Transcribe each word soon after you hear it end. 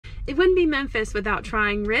it wouldn't be Memphis without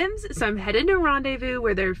trying ribs, so I'm headed to Rendezvous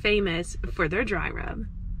where they're famous for their dry rub.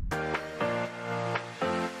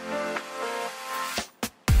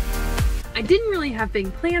 I didn't really have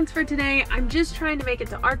big plans for today. I'm just trying to make it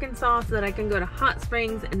to Arkansas so that I can go to Hot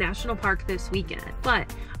Springs National Park this weekend.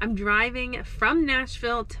 But I'm driving from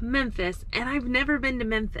Nashville to Memphis, and I've never been to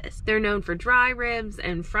Memphis. They're known for dry ribs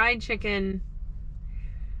and fried chicken.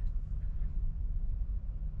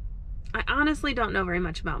 I honestly don't know very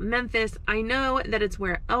much about Memphis. I know that it's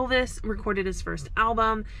where Elvis recorded his first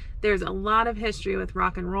album. There's a lot of history with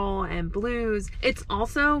rock and roll and blues. It's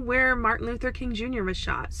also where Martin Luther King Jr. was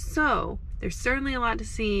shot. So there's certainly a lot to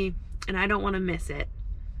see, and I don't want to miss it.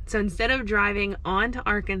 So instead of driving on to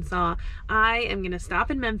Arkansas, I am going to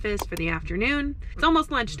stop in Memphis for the afternoon. It's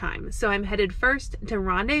almost lunchtime, so I'm headed first to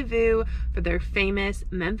Rendezvous for their famous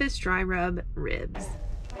Memphis dry rub ribs.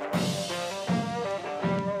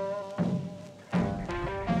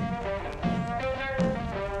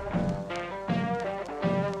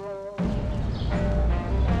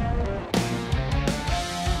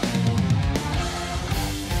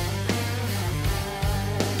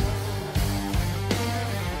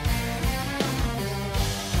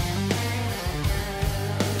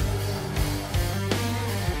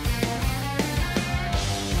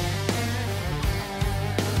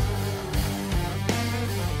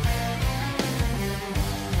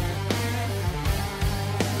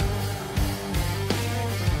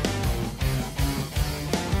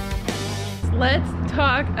 Let's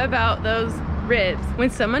talk about those ribs.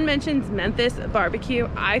 When someone mentions Memphis barbecue,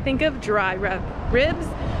 I think of dry rub ribs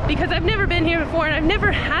because I've never been here before and I've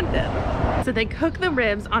never had them. So they cook the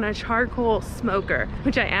ribs on a charcoal smoker,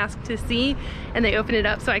 which I asked to see, and they open it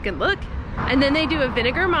up so I can look. And then they do a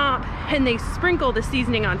vinegar mop and they sprinkle the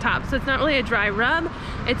seasoning on top. So it's not really a dry rub,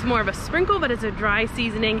 it's more of a sprinkle, but it's a dry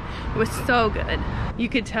seasoning. It was so good. You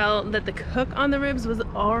could tell that the cook on the ribs was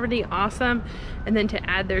already awesome. And then to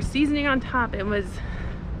add their seasoning on top, it was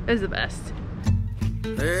the best.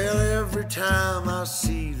 Well, every time I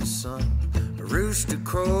see the sun, a rooster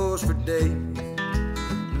crows for days.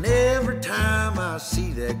 And every time I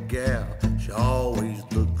see that gal, she always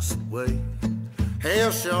looks away.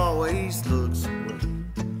 Hell, she always looks away.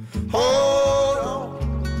 Hold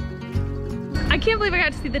on. I can't believe I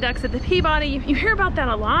got to see the ducks at the Peabody. You hear about that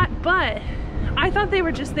a lot, but I thought they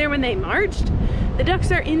were just there when they marched. The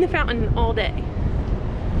ducks are in the fountain all day.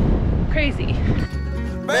 Crazy.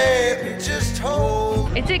 Baby, just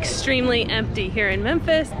hold. It's extremely empty here in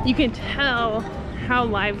Memphis. You can tell how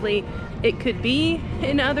lively it could be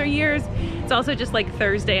in other years. It's also just like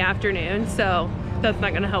Thursday afternoon, so that's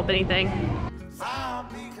not gonna help anything. I'll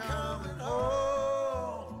be coming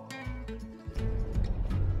home,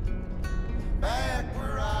 back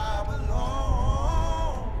where I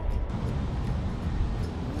belong.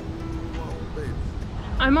 Oh, baby.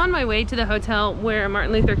 I'm on my way to the hotel where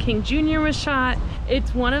Martin Luther King Jr. was shot.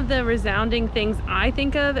 It's one of the resounding things I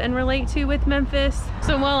think of and relate to with Memphis.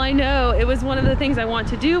 So while I know it was one of the things I want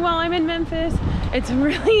to do while I'm in Memphis, it's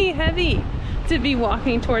really heavy to be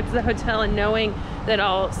walking towards the hotel and knowing that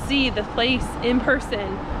I'll see the place in person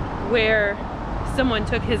where someone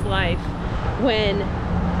took his life, when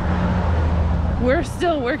we're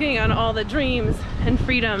still working on all the dreams and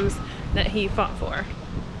freedoms that he fought for.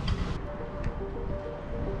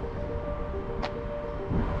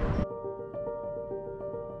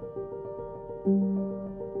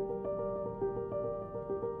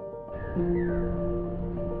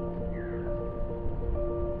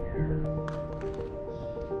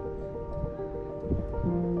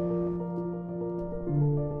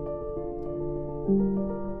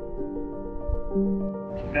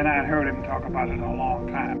 Then I'd heard him talk about it a long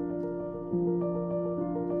time.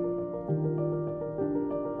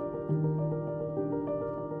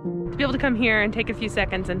 To be able to come here and take a few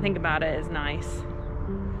seconds and think about it is nice.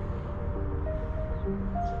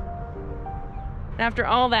 After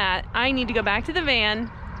all that, I need to go back to the van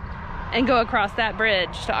and go across that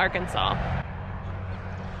bridge to Arkansas.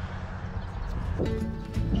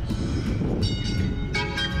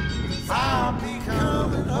 I'll be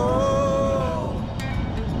coming home,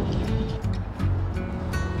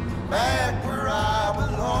 back where I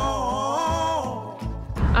belong.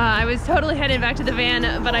 I was totally headed back to the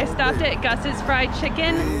van, but I stopped at Gus's Fried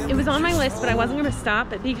Chicken. It was on my list, but I wasn't gonna stop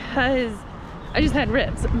because I just had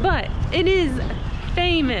ribs. But it is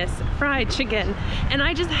famous fried chicken, and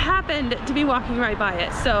I just happened to be walking right by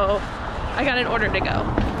it, so I got an order to go.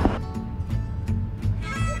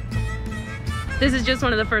 This is just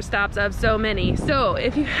one of the first stops of so many. So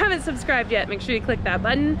if you haven't subscribed yet, make sure you click that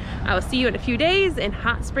button. I will see you in a few days in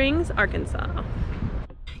Hot Springs, Arkansas.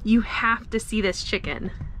 You have to see this chicken.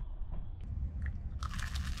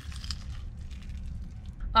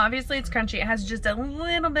 Obviously it's crunchy. It has just a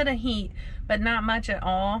little bit of heat, but not much at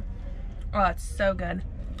all. Oh, it's so good.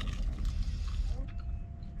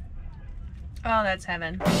 Oh, that's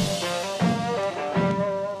heaven.